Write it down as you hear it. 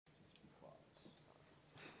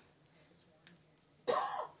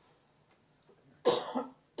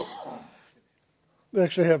We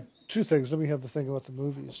actually have two things. Let me have the thing about the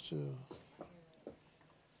movies, too.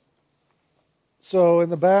 So in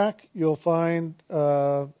the back, you'll find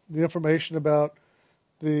the information about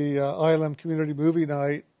the ILM Community Movie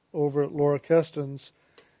Night over at Laura Keston's.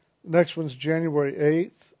 The next one's January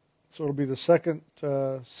 8th, so it'll be the second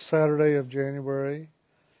Saturday of January.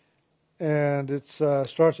 And it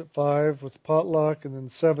starts at 5 with potluck, and then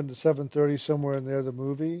 7 to 7:30, somewhere in there, the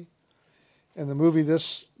movie. And the movie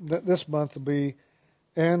this month will be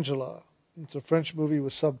Angela. It's a French movie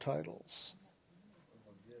with subtitles.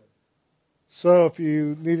 So if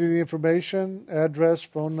you need any information, address,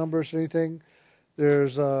 phone numbers, anything,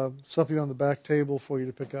 there's something on the back table for you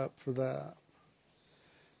to pick up for that.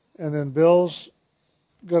 And then Bill's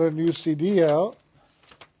got a new CD out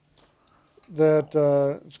that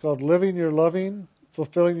it's called Living Your Loving,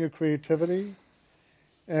 Fulfilling Your Creativity.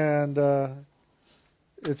 And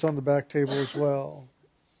it's on the back table as well.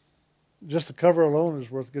 Just the cover alone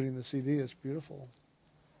is worth getting the CD. It's beautiful.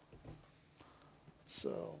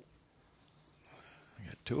 So, I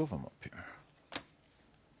got two of them up here.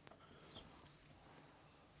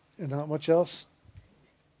 and not much else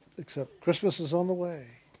except Christmas is on the way.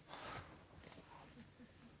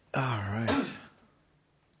 All right.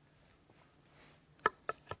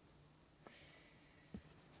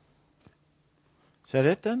 Is that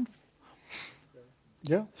it then?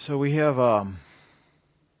 Yeah. So we have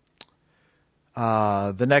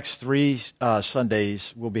the next three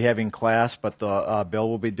Sundays we'll be having class, but the Bill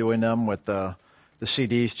will be doing them with the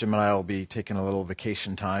CDs. Jim and I will be taking a little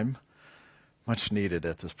vacation time, much needed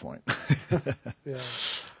at this point. Yeah.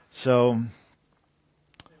 So Maybe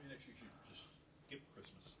next year you should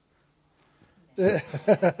just skip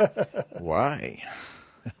Christmas. why?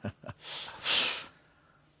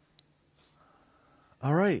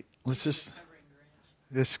 All right, let's just.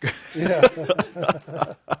 This. Yeah.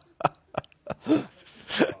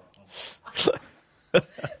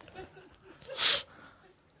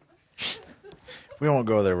 We won't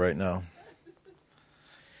go there right now.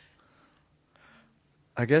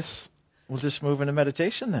 I guess we'll just move into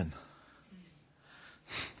meditation then.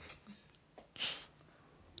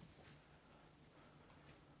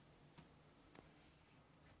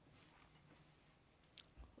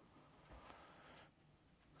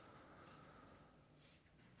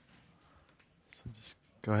 So just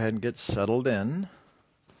go ahead and get settled in.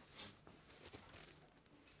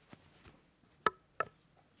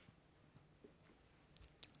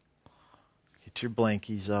 Get your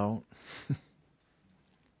blankies out.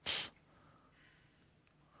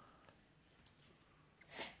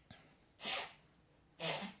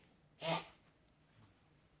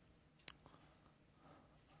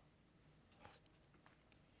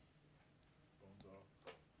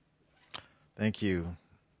 Thank you.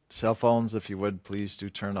 Cell phones, if you would, please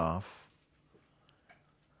do turn off.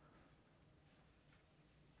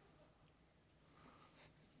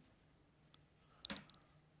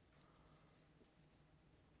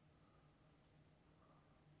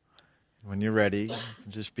 When you're ready,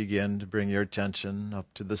 just begin to bring your attention up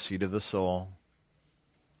to the seat of the soul.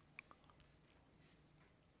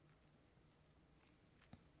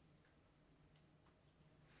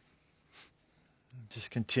 Just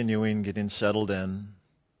continuing getting settled in,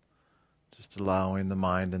 just allowing the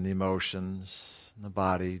mind and the emotions and the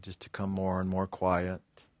body just to come more and more quiet.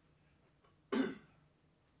 And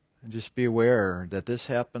just be aware that this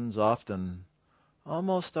happens often,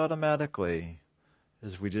 almost automatically,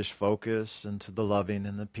 as we just focus into the loving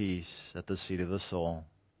and the peace at the seat of the soul.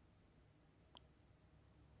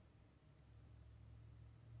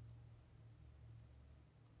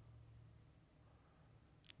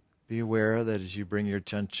 Be aware that as you bring your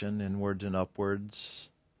attention inwards and upwards,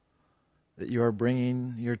 that you are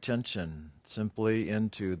bringing your attention simply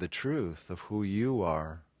into the truth of who you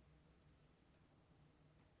are,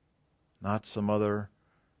 not some other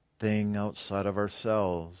thing outside of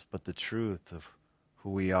ourselves, but the truth of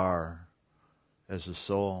who we are as a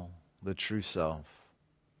soul, the true self.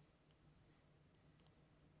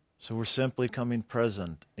 So we're simply coming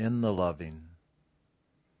present in the loving,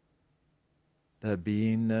 that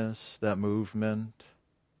beingness, that movement,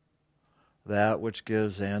 that which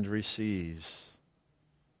gives and receives.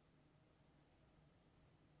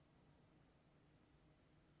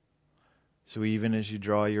 So even as you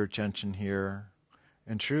draw your attention here,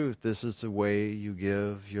 in truth, this is the way you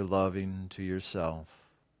give your loving to yourself.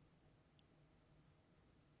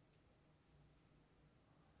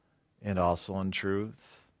 And also in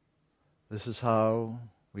truth, this is how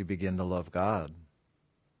we begin to love God.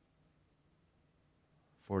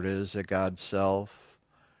 For it is at God's self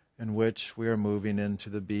in which we are moving into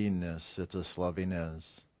the beingness that this loving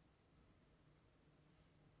is.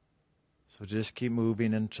 So just keep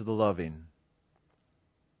moving into the loving.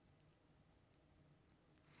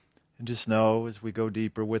 And just know as we go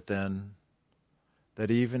deeper within that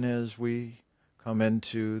even as we come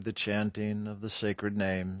into the chanting of the sacred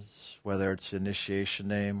names, whether it's the initiation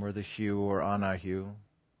name or the Hu or Anahu,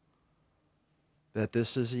 that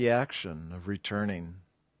this is the action of returning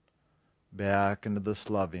back into this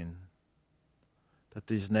loving, that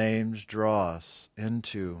these names draw us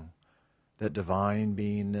into that divine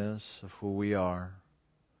beingness of who we are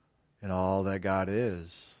and all that God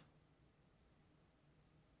is.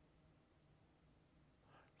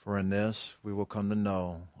 For in this we will come to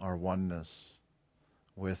know our oneness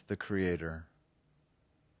with the Creator.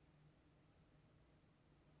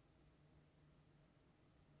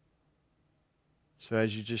 So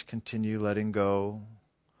as you just continue letting go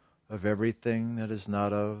of everything that is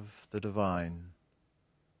not of the divine,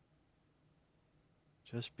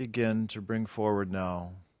 just begin to bring forward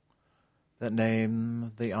now that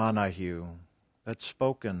name, the Anahu, that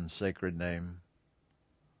spoken sacred name.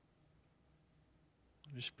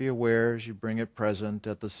 Just be aware as you bring it present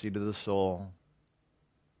at the seat of the soul,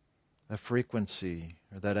 that frequency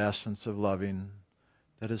or that essence of loving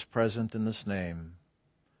that is present in this name.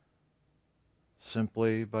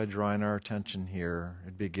 Simply by drawing our attention here,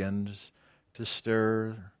 it begins to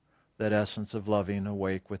stir that essence of loving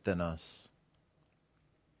awake within us.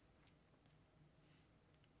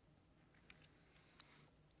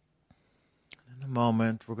 In a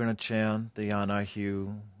moment, we're going to chant the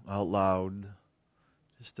Anahu out loud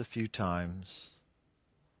just a few times,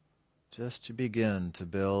 just to begin to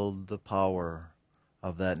build the power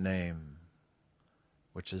of that name,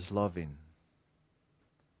 which is loving.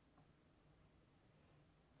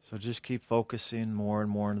 So just keep focusing more and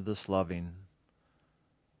more into this loving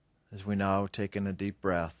as we now take in a deep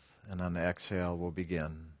breath, and on the exhale we'll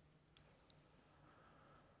begin.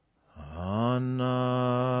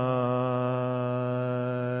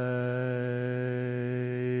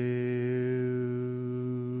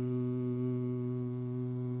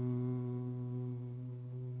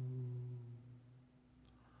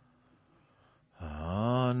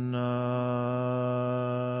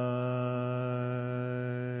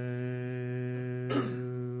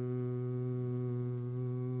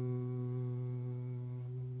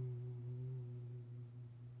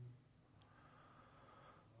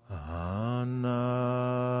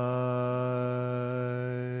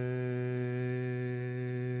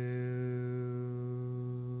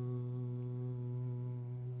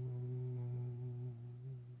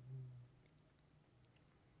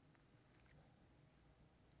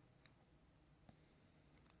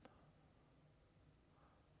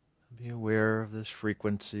 Be aware of this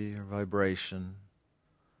frequency or vibration,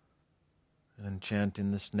 and in chanting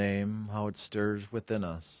this name, how it stirs within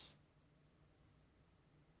us.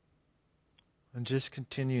 And just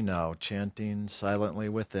continue now chanting silently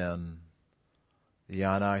within the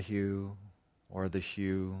Anahu or the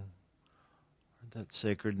Hu, or that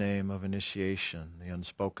sacred name of initiation, the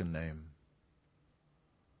unspoken name.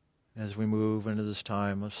 As we move into this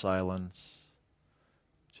time of silence,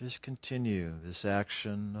 just continue this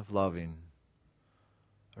action of loving,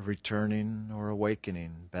 of returning or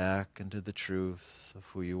awakening back into the truth of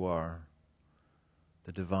who you are,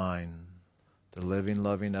 the divine, the living,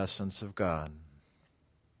 loving essence of God.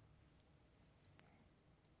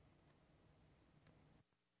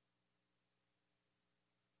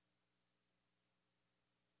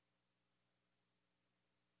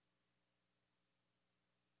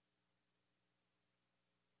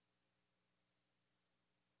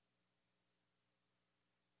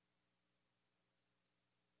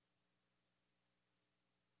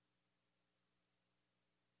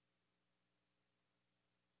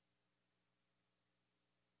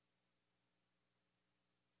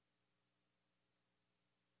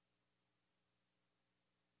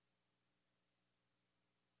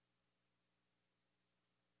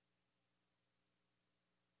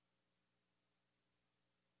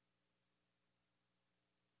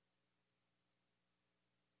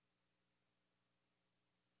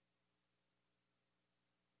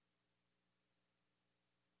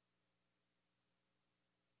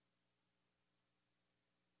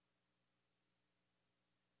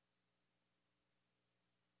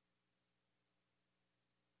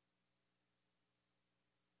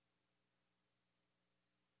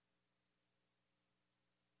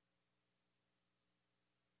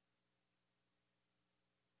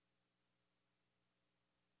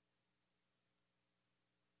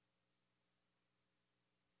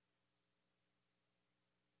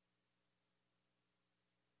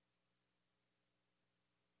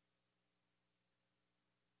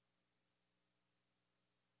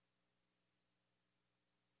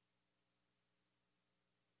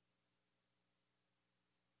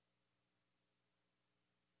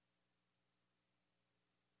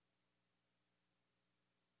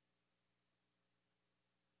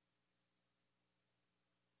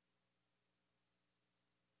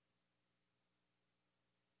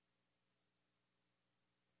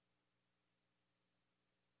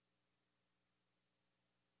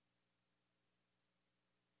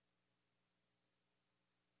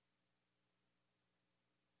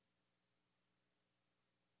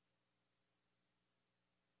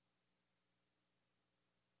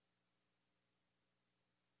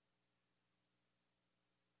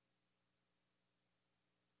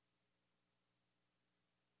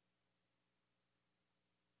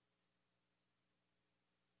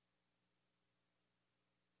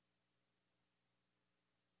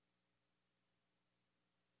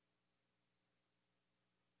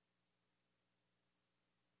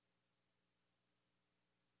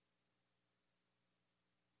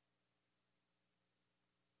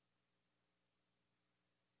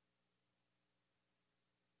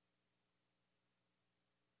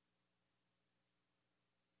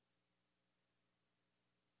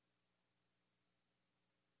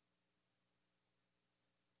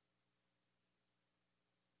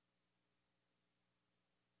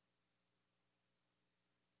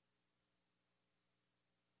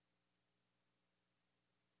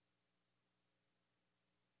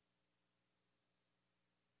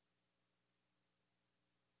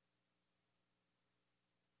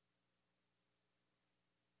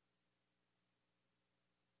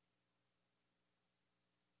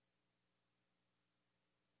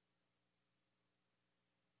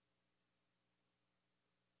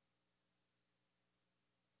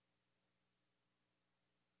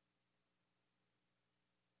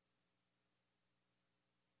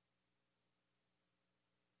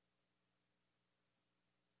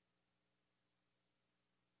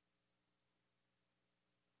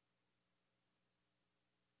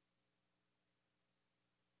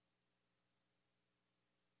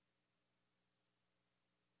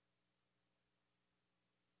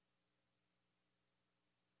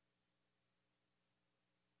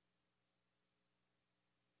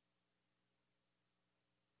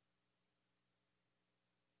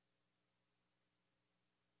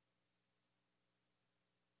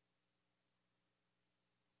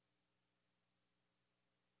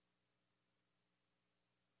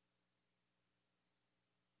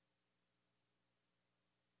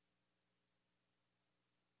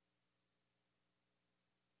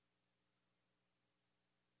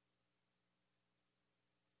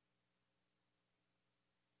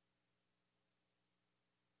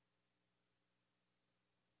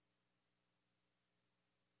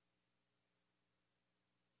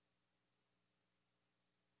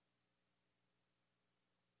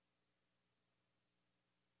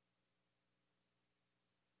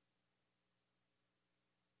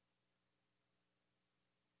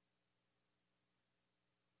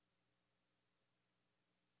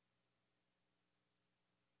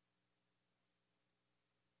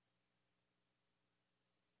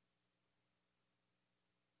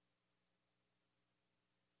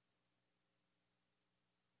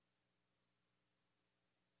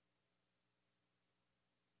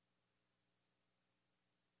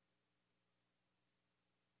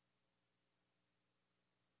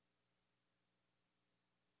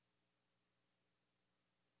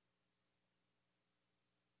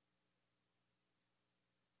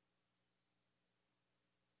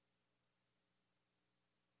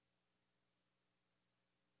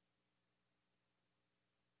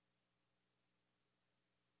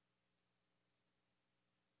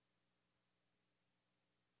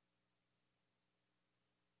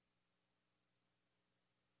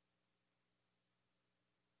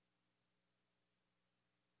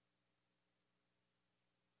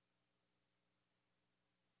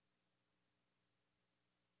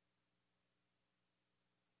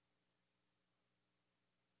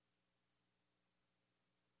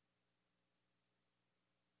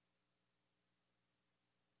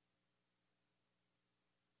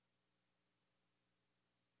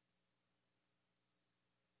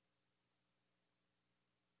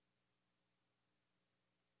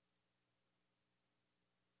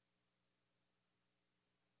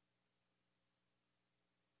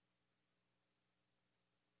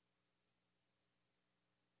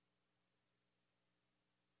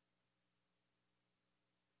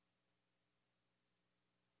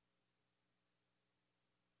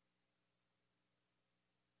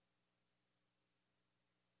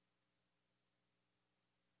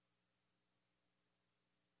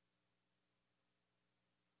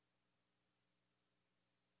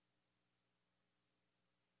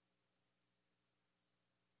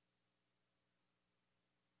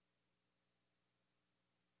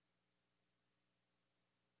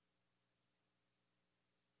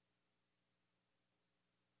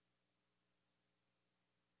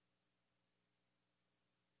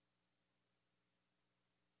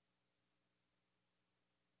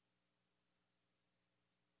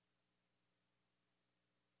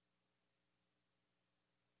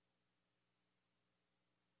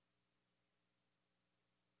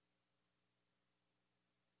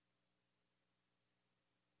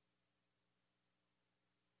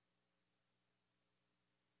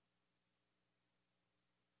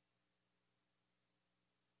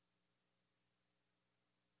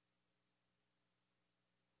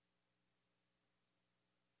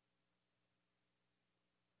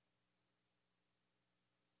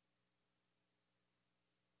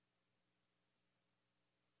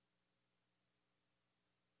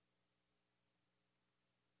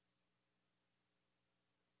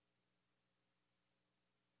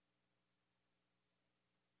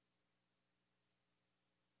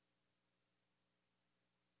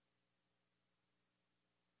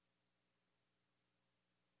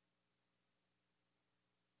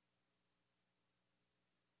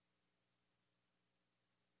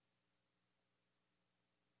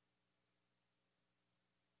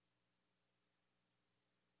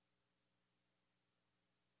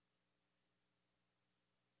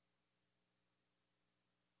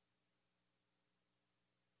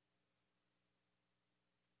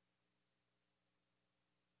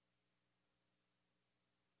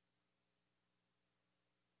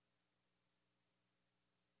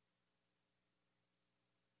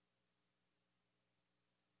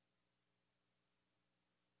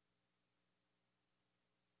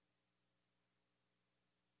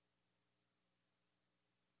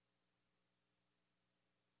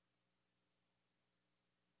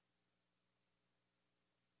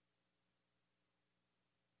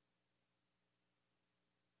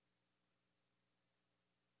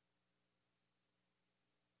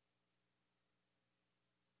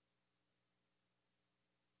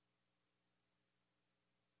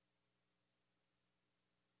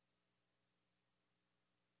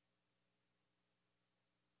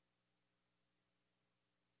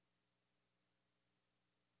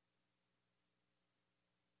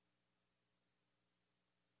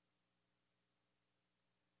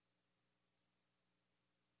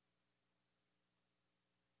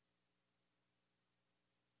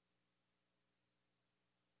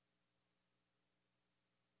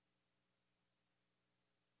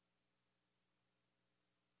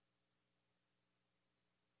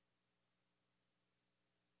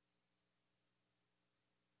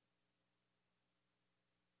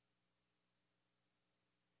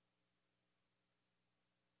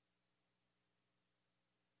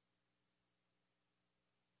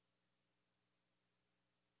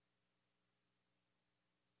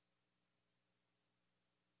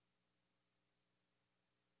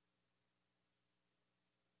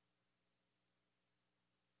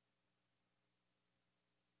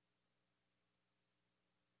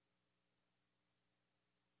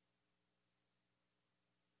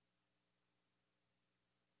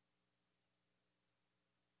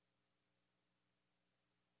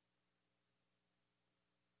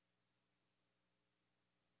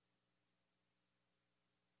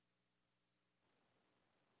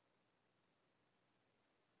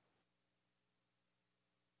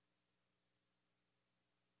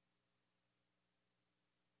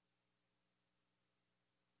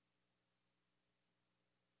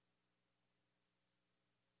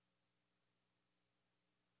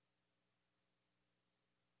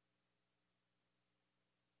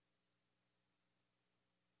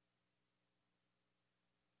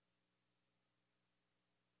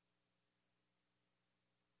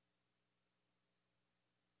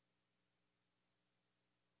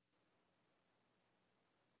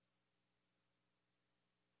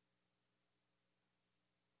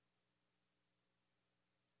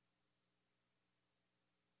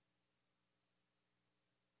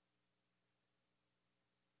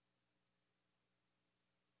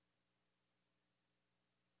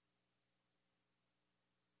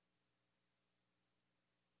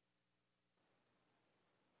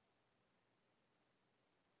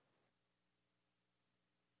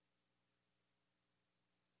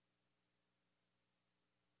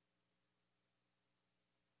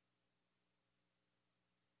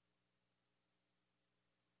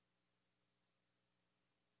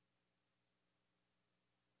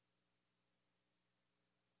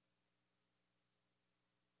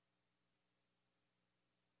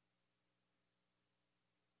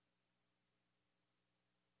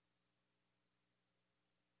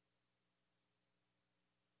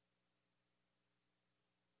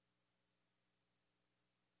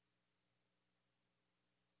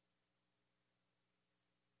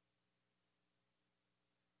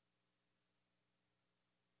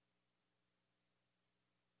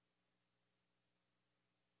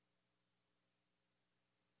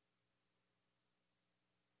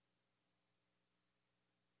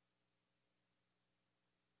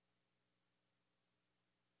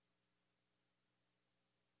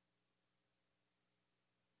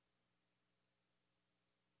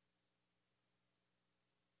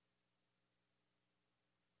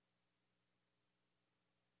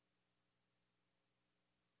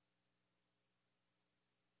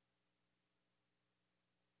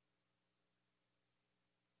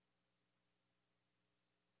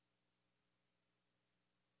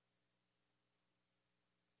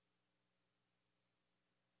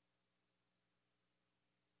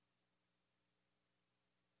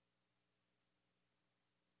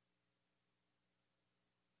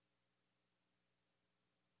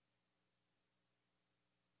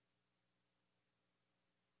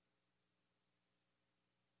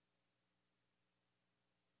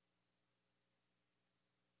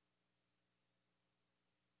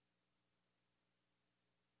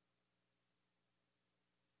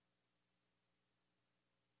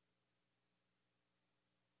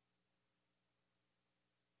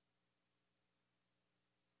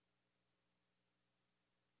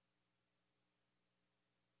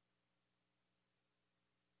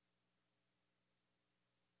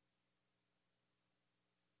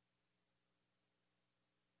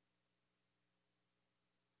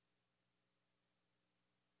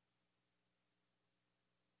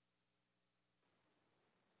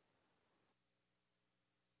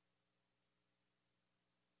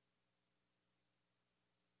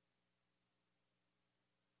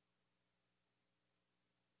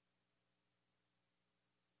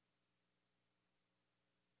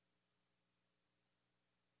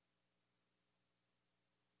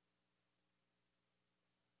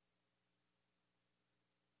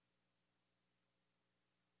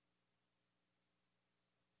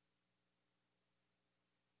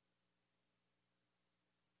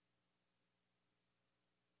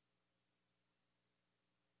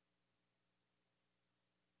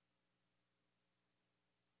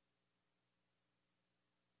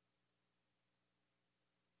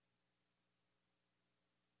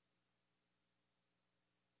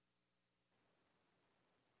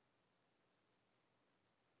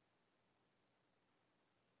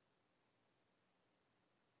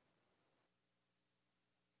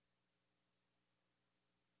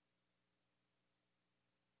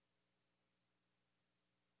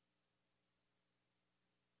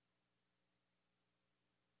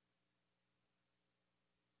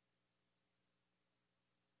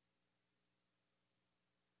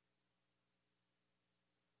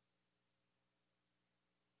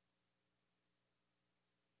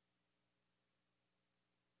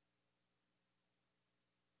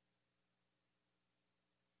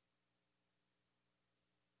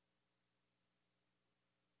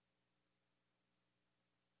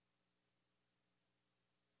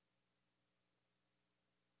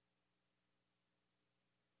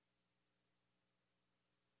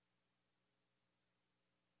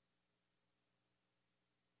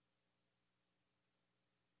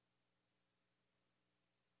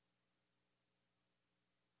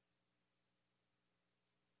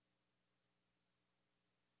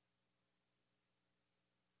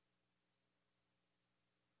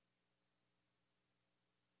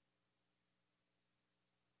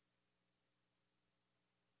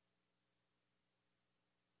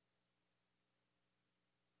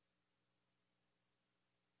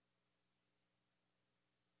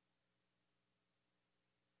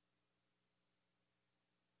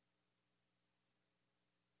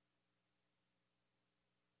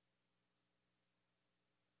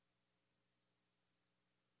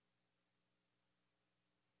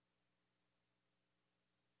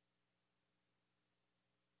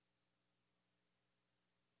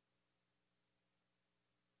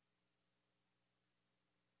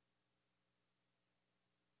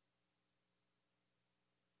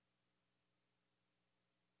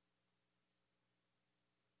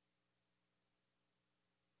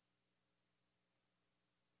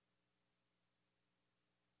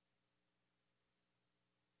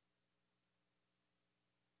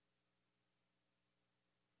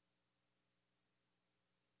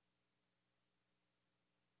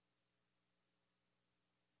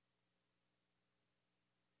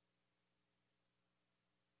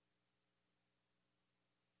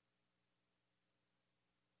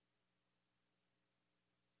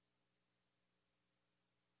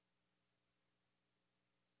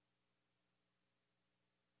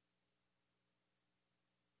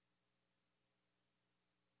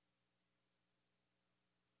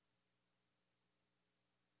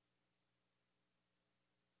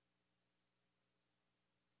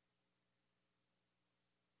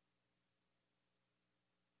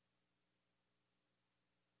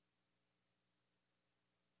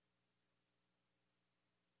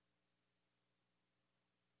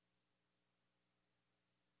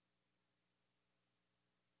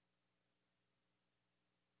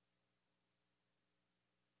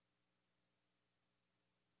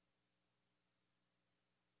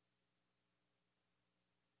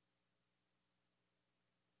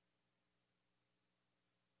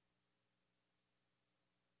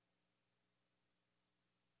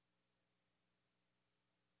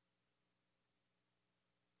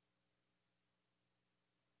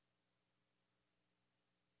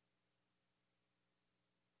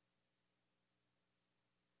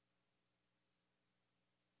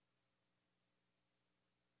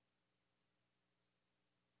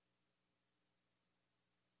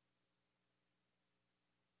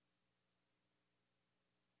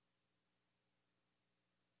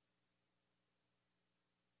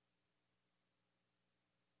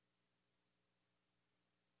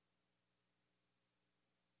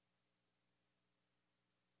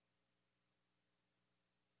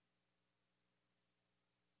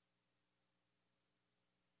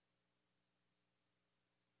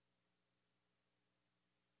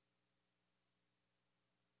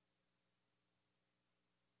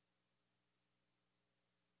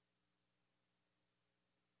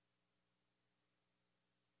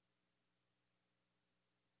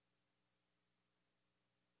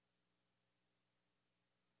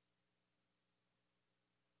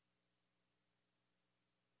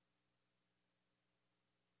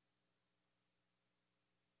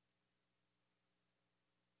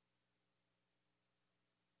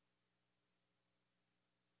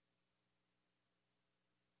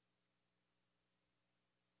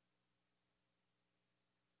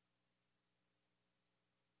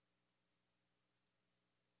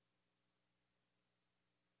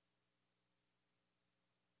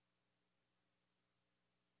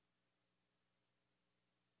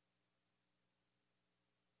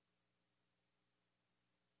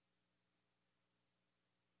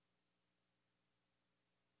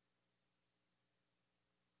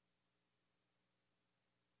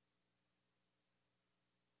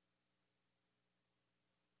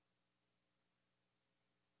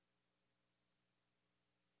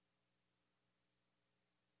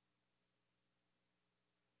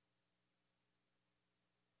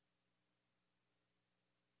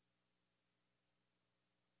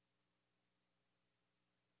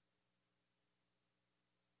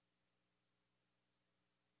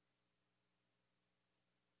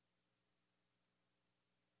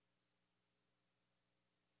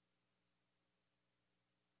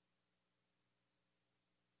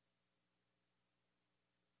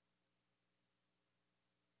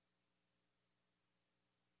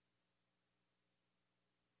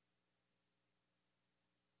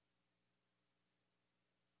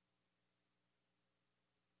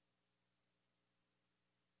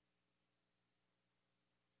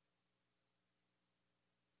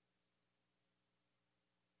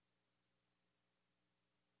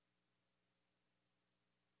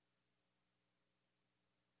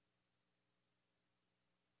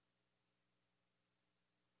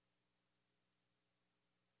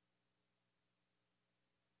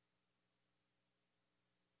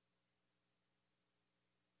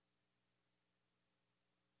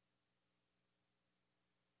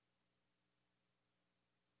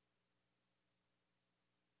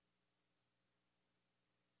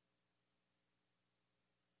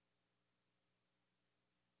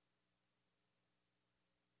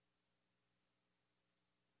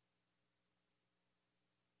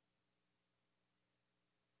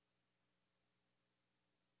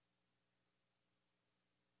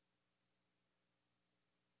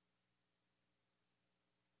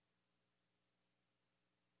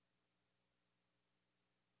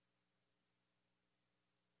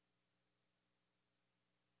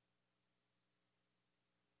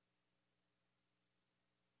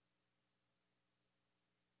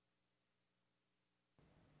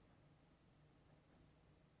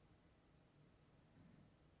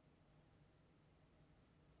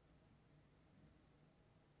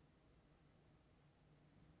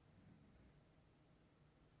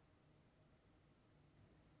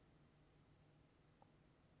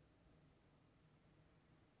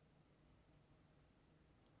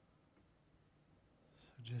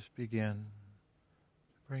 Just begin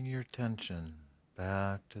to bring your attention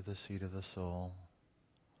back to the seat of the soul.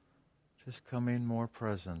 Just coming more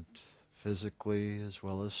present, physically as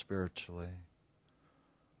well as spiritually.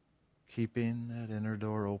 Keeping that inner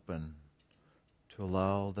door open to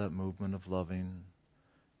allow that movement of loving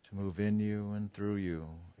to move in you and through you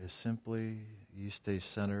is simply you stay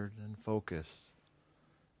centered and focused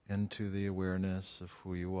into the awareness of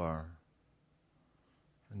who you are.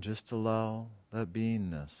 And just allow that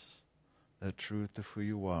beingness, that truth of who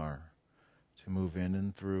you are, to move in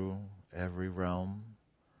and through every realm,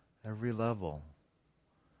 every level.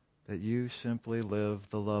 That you simply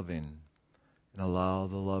live the loving and allow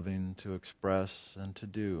the loving to express and to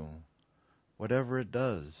do whatever it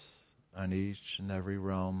does on each and every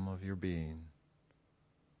realm of your being.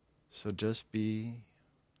 So just be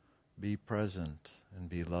present and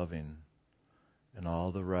be loving, and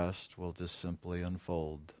all the rest will just simply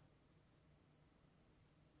unfold.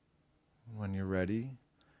 When you're ready,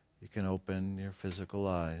 you can open your physical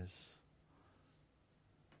eyes,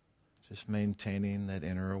 just maintaining that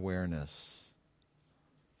inner awareness,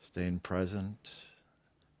 staying present,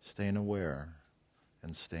 staying aware,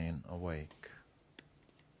 and staying awake.